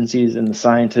wildlife agencies, and the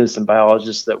scientists and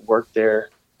biologists that work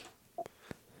there.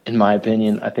 In my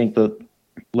opinion, I think the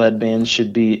lead bans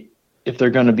should be, if they're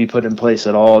going to be put in place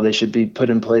at all, they should be put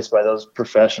in place by those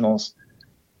professionals.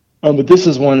 But this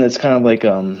is one that's kind of like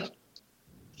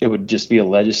it would just be a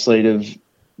legislative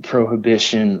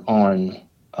prohibition on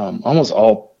almost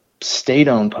all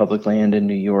state-owned public land in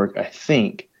New York, I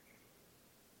think.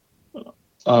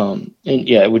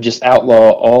 It would just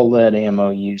outlaw all lead ammo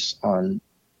use on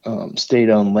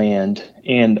state-owned land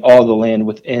and all the land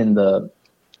within the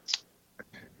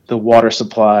water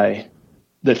supply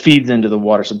that feeds into the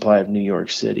water supply of New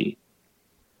York City.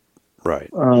 Right.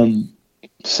 A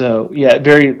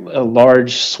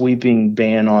large sweeping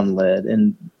ban on lead.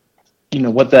 And,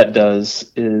 what that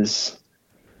does is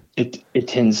it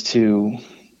tends to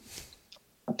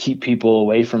keep people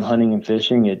away from hunting and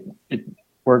fishing. It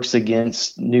works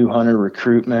against new hunter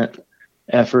recruitment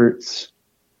efforts.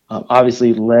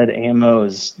 Obviously, lead ammo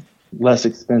is less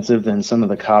expensive than some of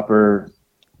the copper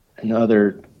and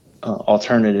other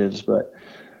alternatives, but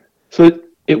so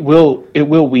it will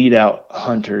weed out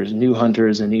hunters, new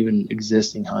hunters, and even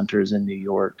existing hunters in New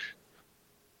York.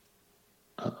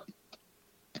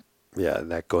 Yeah,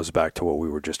 and that goes back to what we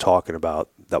were just talking about,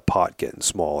 the pot getting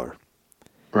smaller.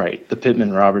 Right. The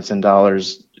Pittman-Robertson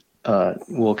dollars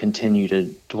will continue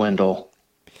to dwindle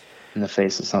in the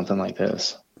face of something like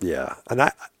this. Yeah,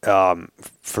 and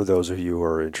for those of you who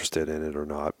are interested in it or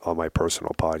not, on my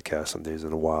personal podcast on Days in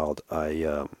the Wild,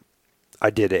 I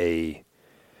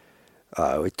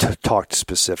talked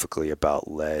specifically about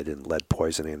lead and lead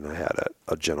poisoning, and I had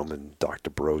a gentleman,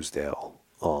 Dr. Brosdale,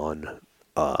 on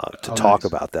to talk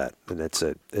about that, and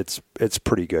it's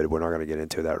pretty good. We're not going to get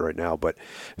into that right now, but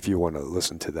if you want to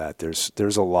listen to that, there's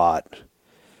a lot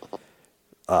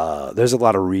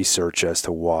of research as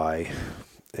to why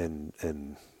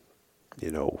and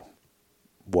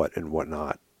what and what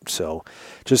not. So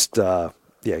just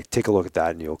take a look at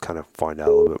that, and you'll kind of find out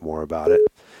a little bit more about it.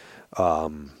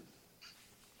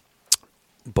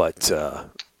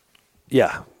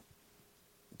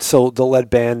 So the lead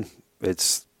ban,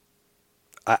 it's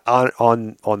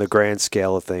on the grand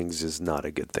scale of things, is not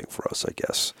a good thing for us, I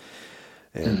guess.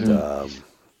 And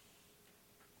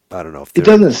I don't know if it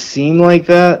doesn't seem like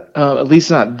that. At least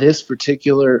not this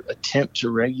particular attempt to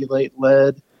regulate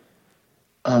lead.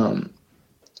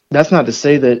 That's not to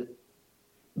say that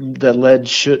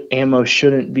ammo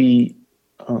shouldn't be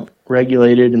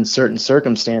regulated in certain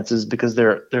circumstances, because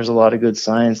there's a lot of good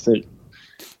science that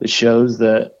shows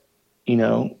that,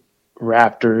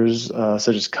 raptors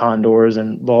such as condors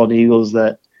and bald eagles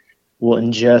that will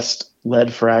ingest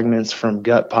lead fragments from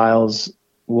gut piles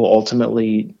will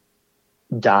ultimately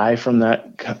die from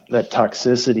that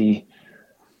toxicity.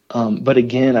 But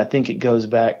again, I think it goes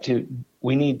back to,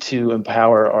 we need to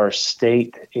empower our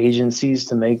state agencies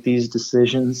to make these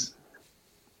decisions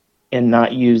and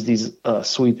not use these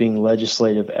sweeping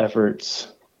legislative efforts,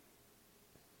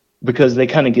 because they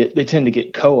tend to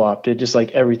get co-opted, just like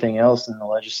everything else in the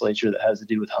legislature that has to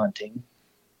do with hunting.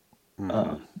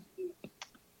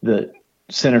 The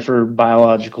Center for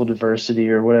Biological Diversity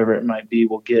or whatever it might be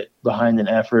will get behind an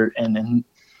effort and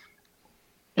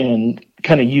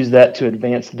kind of use that to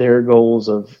advance their goals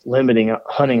of limiting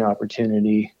hunting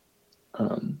opportunity.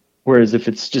 Whereas if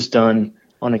it's just done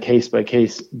on a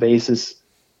case-by-case basis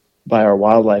by our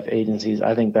wildlife agencies,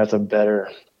 I think that's a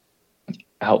better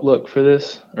outlook for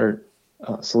this, or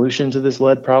solution to this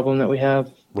lead problem that we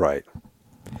have. Right.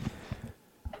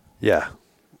 Yeah.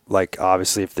 Like,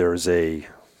 obviously, if there's an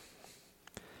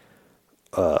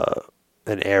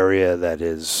area that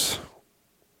is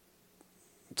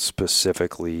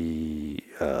specifically,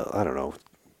 I don't know,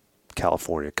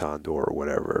 California condor or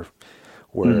whatever,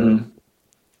 where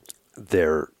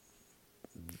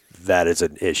that is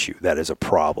an issue, that is a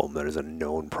problem, that is a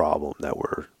known problem that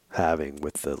we're having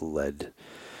with the lead.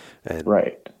 And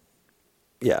right.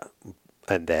 Yeah.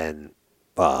 And then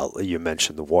you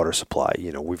mentioned the water supply.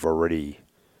 We've already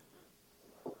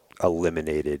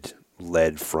eliminated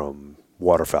lead from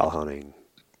waterfowl hunting.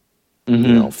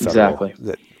 Federal, exactly.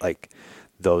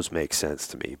 Those make sense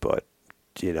to me, but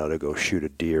to go shoot a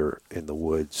deer in the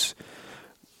woods,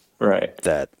 right,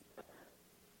 that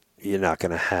you're not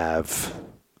going to have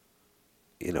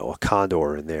a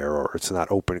condor in there, or it's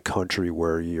not open country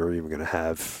where you're even going to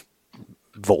have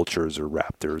vultures or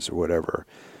raptors or whatever.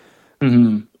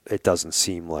 It doesn't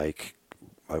seem like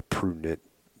a prudent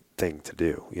thing to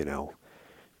do,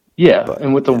 Yeah, but,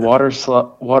 and with the water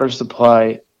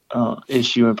supply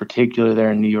issue in particular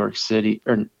there in New York City,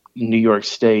 or New York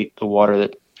State, the water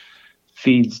that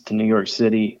feeds to New York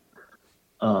City.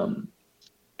 I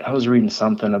was reading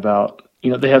something about,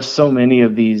 they have so many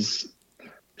of these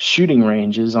shooting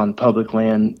ranges on public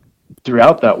land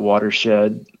throughout that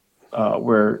watershed,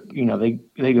 where, they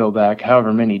go back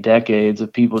however many decades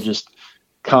of people just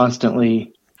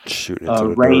constantly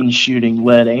shooting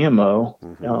lead ammo.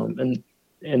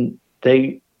 And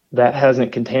that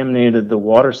hasn't contaminated the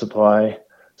water supply.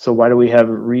 So why do we have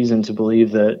a reason to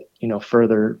believe that,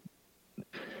 further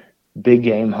big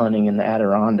game hunting in the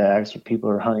Adirondacks, where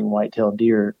people are hunting whitetail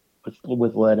deer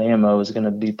with lead ammo, is going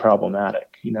to be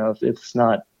problematic? If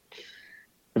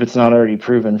it's not already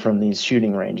proven from these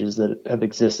shooting ranges that have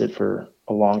existed for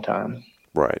a long time.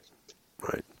 Right.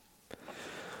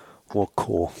 Well,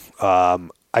 cool.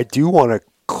 I do want to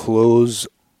close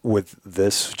with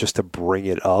this, just to bring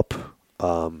it up.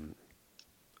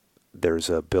 There's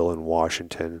a bill in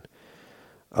Washington.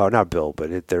 Oh, not bill,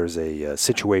 but there's a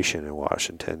situation in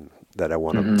Washington that I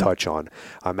want to touch on.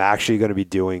 I'm actually going to be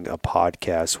doing a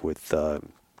podcast with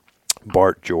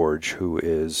Bart George, who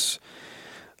is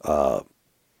the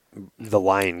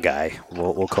lion guy.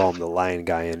 We'll call him the lion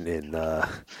guy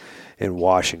in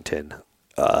Washington.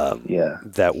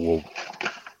 That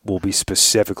will be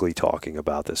specifically talking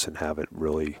about this and have it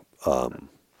really,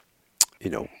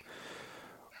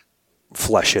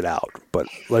 flesh it out. But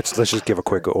let's just give a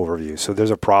quick overview. So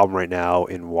there's a problem right now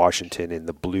in Washington in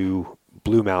the Blue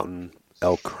Mountain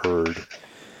elk herd,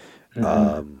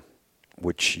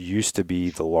 which used to be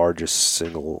the largest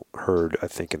single herd, I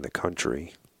think, in the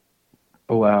country.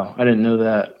 Oh, wow. I didn't know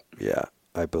that. Yeah,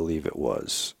 I believe it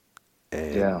was.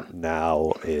 And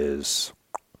now is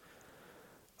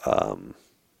on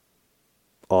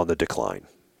the decline.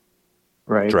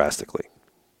 Right. Drastically.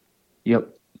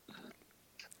 Yep.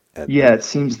 And yeah, it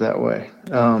seems that way.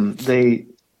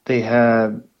 They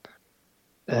have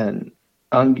an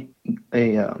ungulate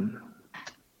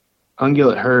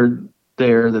herd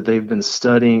there that they've been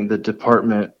studying.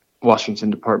 The Washington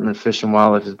Department of Fish and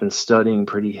Wildlife has been studying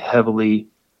pretty heavily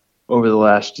over the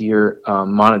last year,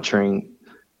 monitoring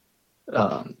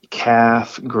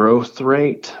calf growth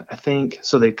rate, I think.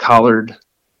 So they collared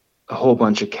a whole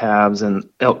bunch of calves and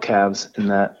elk calves in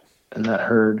that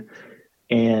herd,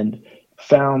 and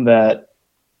found that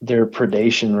their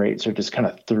predation rates are just kind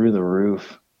of through the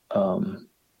roof.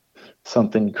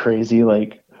 Something crazy,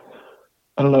 like,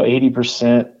 I don't know,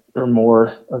 80% or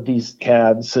more of these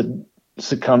calves had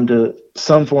succumbed to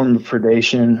some form of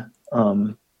predation,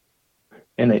 and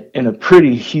a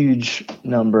pretty huge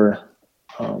number,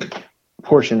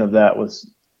 portion of that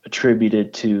was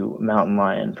attributed to mountain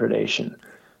lion predation.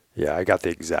 Yeah, I got the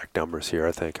exact numbers here.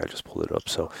 I think I just pulled it up.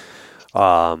 So,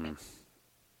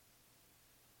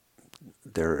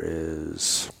 there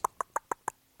is.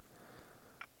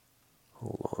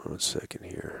 Hold on a second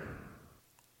here.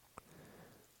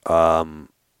 Oh,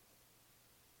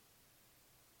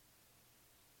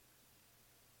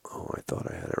 I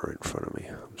thought I had it right in front of me.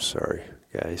 I'm sorry,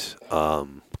 guys.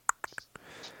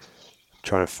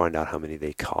 Trying to find out how many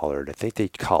they collared. I think they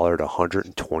collared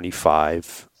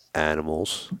 125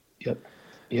 animals. Yep.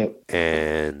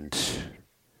 And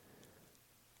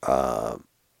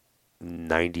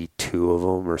 92 of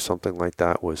them or something like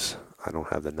that was, I don't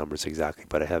have the numbers exactly,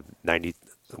 but I have 90,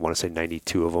 I want to say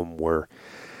 92 of them were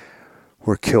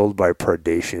killed by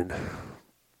predation.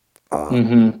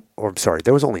 Or I'm sorry,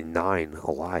 there was only 9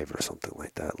 alive or something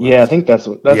like that. Yeah, I think that's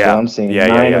what I'm saying. Yeah,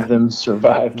 9 of them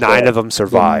survived. 9 of them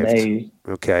survived.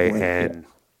 Okay, and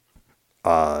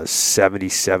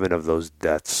 77 of those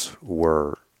deaths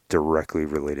were directly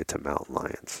related to mountain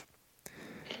lions.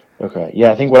 Okay,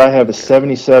 yeah, I think what I have is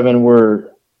 77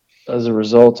 were as a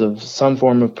result of some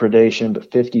form of predation,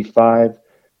 but 55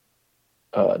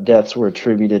 deaths were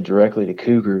attributed directly to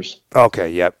cougars. Okay,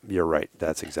 yep, you're right.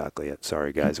 That's exactly it.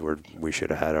 Sorry, guys, we should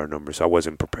have had our numbers. I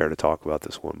wasn't prepared to talk about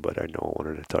this one, but I know I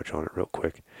wanted to touch on it real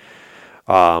quick.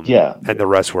 And the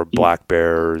rest were black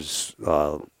bears,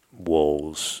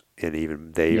 wolves, and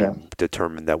even they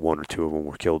determined that 1 or 2 of them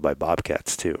were killed by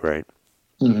bobcats too, right?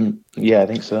 Mm-hmm. Yeah, I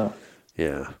think so.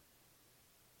 Yeah.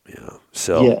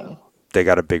 So they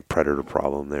got a big predator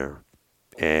problem there.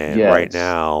 And right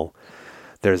now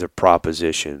there's a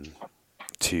proposition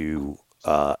to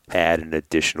add an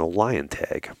additional lion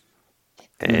tag.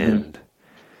 And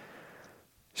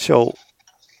so,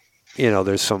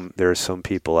 there's some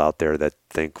people out there that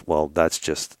think, well, that's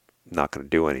just not going to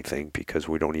do anything because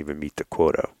we don't even meet the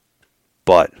quota.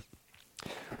 But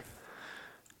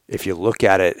if you look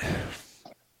at it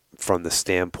from the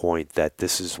standpoint that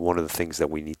this is one of the things that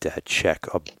we need to check,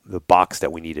 the box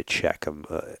that we need to check,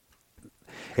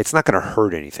 it's not going to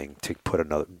hurt anything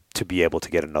to be able to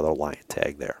get another lion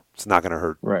tag there. It's not going to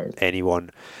hurt anyone.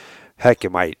 Heck,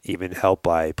 it might even help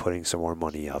by putting some more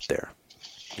money out there.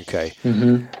 Okay.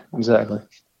 Exactly.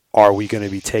 Are we going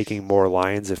to be taking more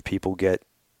lions if people get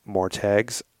more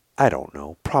tags? I don't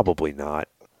know. Probably not.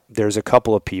 There's a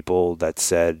couple of people that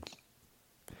said,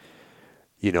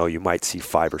 you might see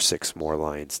 5 or 6 more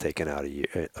lions taken out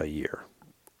a year.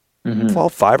 Well,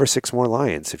 5 or 6 more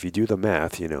lions. If you do the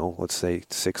math, let's say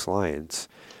 6 lions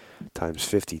times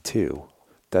 52,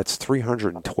 that's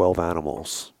 312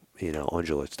 animals,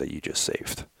 ungulates that you just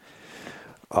saved.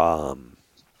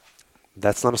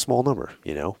 That's not a small number,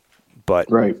 but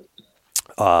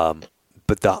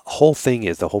but the whole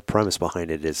premise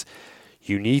behind it is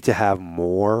you need to have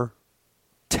more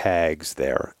tags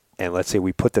there. And let's say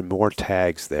we put the more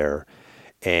tags there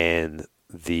and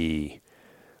the,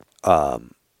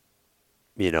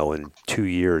 in 2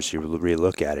 years, you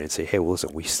relook at it and say, hey, well,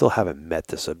 listen, we still haven't met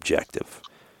this objective.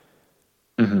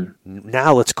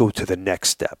 Now let's go to the next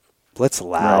step. Let's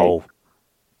allow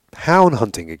hound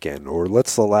hunting again, or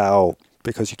let's allow,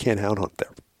 because you can't hound hunt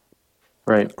there.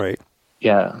 Right.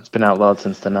 Yeah, it's been outlawed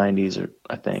since the 90s,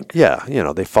 I think. Yeah,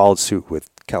 they followed suit with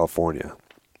California.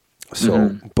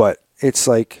 So, but it's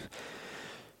like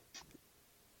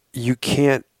you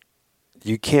can't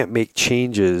make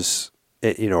changes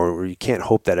or you can't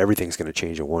hope that everything's going to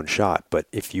change in one shot. But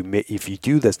if you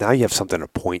do this, now you have something to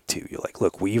point to. You're like,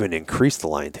 look, we even increased the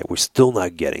line take. We're still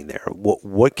not getting there.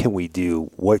 What can we do?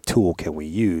 What tool can we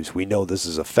use? We know this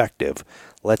is effective.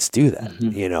 Let's do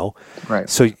that. Right.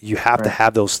 So you have to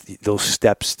have those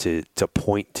steps to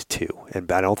point to,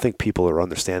 and I don't think people are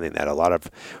understanding that. A lot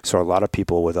of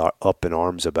people with up in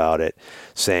arms about it,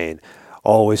 saying,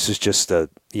 "Oh, this is just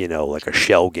like a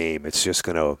shell game. It's just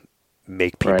going to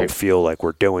make people feel like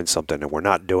we're doing something and we're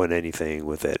not doing anything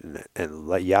with it," and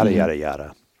yada yada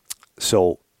yada.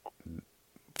 So,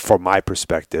 from my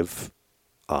perspective,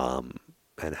 and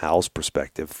Howl's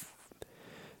perspective,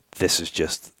 this is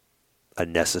just a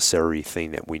necessary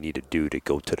thing that we need to do to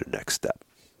go to the next step.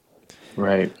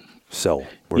 Right. So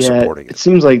we're supporting it. It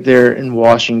seems like they're in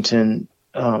Washington.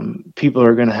 People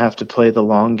are going to have to play the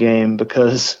long game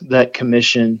because that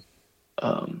commission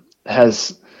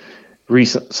has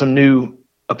some new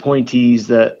appointees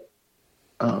that,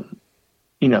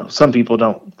 some people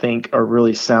don't think are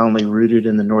really soundly rooted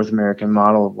in the North American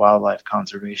model of wildlife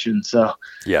conservation. So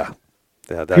yeah,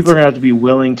 people are going to have to be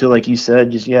willing to, like you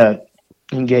said, just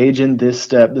engage in this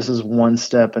step. This is one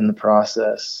step in the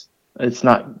process. It's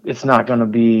not going to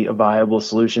be a viable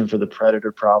solution for the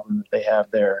predator problem that they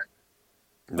have there.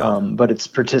 No. But it's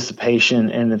participation,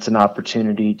 and it's an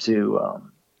opportunity to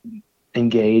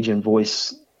engage and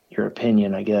voice your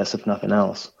opinion, I guess, if nothing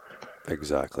else.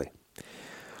 Exactly.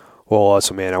 Well,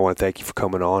 awesome, man. I want to thank you for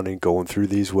coming on and going through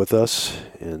these with us.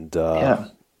 And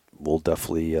we'll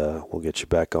definitely we'll get you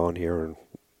back on here and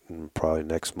probably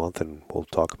next month, and we'll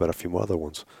talk about a few more other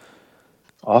ones.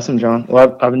 Awesome, John.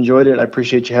 Well, I've enjoyed it. I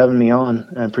appreciate you having me on.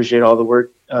 And I appreciate all the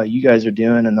work you guys are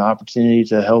doing and the opportunity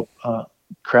to help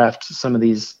craft some of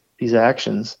these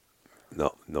actions.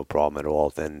 No problem at all.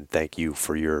 Then thank you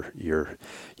for your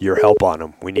help on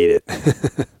them. We need it.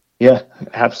 Yeah,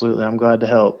 absolutely. I'm glad to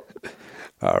help.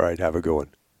 All right. Have a good one.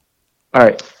 All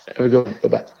right. Have a good one.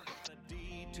 Bye-bye.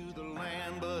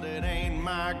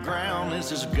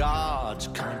 This is God's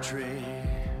country.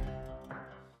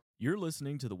 You're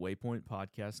listening to the Waypoint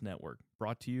Podcast Network,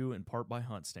 brought to you in part by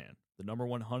HuntStand, the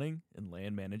 #1 hunting and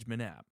land management app.